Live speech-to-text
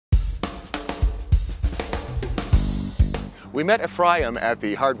We met Ephraim at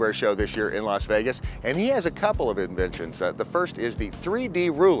the hardware show this year in Las Vegas, and he has a couple of inventions. The first is the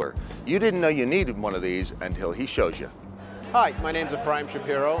 3D ruler. You didn't know you needed one of these until he shows you. Hi, my name is Ephraim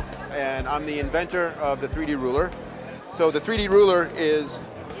Shapiro, and I'm the inventor of the 3D ruler. So the 3D ruler is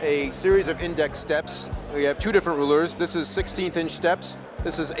a series of index steps. We have two different rulers. This is 16th inch steps.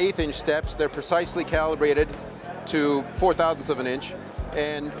 This is 1/8 inch steps. They're precisely calibrated to 4/1000ths of an inch,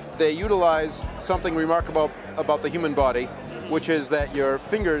 and they utilize something remarkable about the human body, which is that your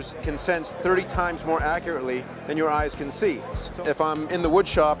fingers can sense 30 times more accurately than your eyes can see. If I'm in the wood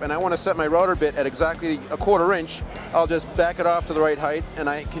shop and I want to set my router bit at exactly 1/4 inch, I'll just back it off to the right height, and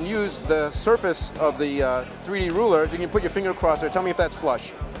I can use the surface of the 3D ruler. You can put your finger across there. Tell me if that's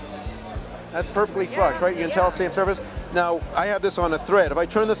flush. That's perfectly flush, right? You can tell same surface. Now, I have this on a thread. If I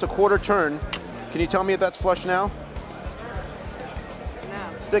turn this 1/4 turn, can you tell me if that's flush now?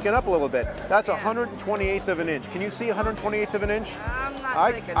 Sticking up a little bit. That's 128th of an inch. Can you see 128th of an inch? I'm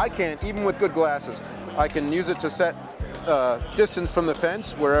not thinking I so. can't, even with good glasses. I can use it to set distance from the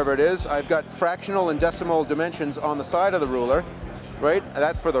fence, wherever it is. I've got fractional and decimal dimensions on the side of the ruler, right?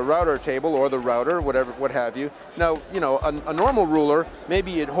 That's for the router table or the router, whatever, what have you. Now, you know, a normal ruler,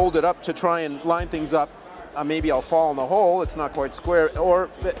 maybe you'd hold it up to try and line things up. Maybe I'll fall in the hole, it's not quite square, or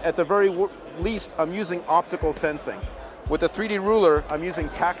at the very least, I'm using optical sensing. With the 3D ruler, I'm using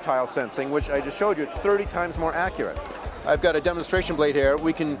tactile sensing, which I just showed you, 30 times more accurate. I've got a demonstration blade here.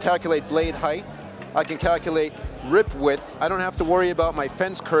 We can calculate blade height. I can calculate rip width. I don't have to worry about my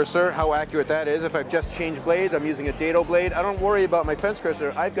fence cursor, how accurate that is. If I've just changed blades, I'm using a dado blade. I don't worry about my fence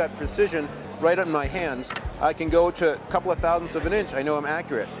cursor. I've got precision right in my hands. I can go to a couple of thousandths of an inch. I know I'm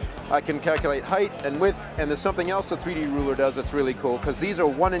accurate. I can calculate height and width, and there's something else the 3D ruler does that's really cool, because these are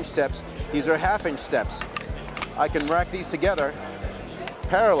 1-inch steps. These are 1/2 inch steps. I can rack these together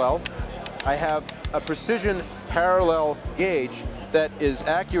parallel. I have a precision parallel gauge that is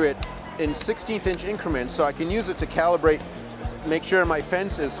accurate in 16th inch increments, so I can use it to calibrate, make sure my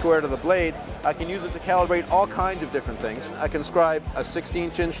fence is square to the blade. I can use it to calibrate all kinds of different things. I can scribe a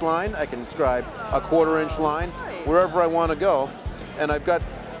 16th inch line, I can scribe a 1/4 inch line, wherever I want to go, and I've got,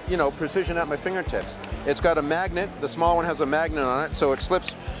 you know, precision at my fingertips. It's got a magnet. The small one has a magnet on it, so it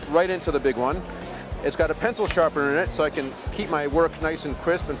slips right into the big one. It's got a pencil sharpener in it, so I can keep my work nice and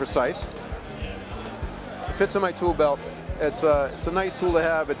crisp and precise. It fits in my tool belt. It's a nice tool to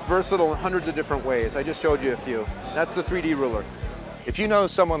have. It's versatile in hundreds of different ways. I just showed you a few. That's the 3D ruler. If you know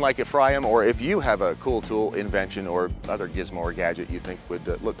someone like Ephraim, or if you have a cool tool, invention, or other gizmo or gadget you think would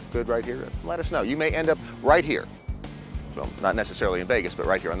look good right here, let us know. You may end up right here. Well, not necessarily in Vegas, but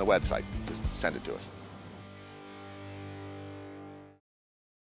right here on the website. Just send it to us.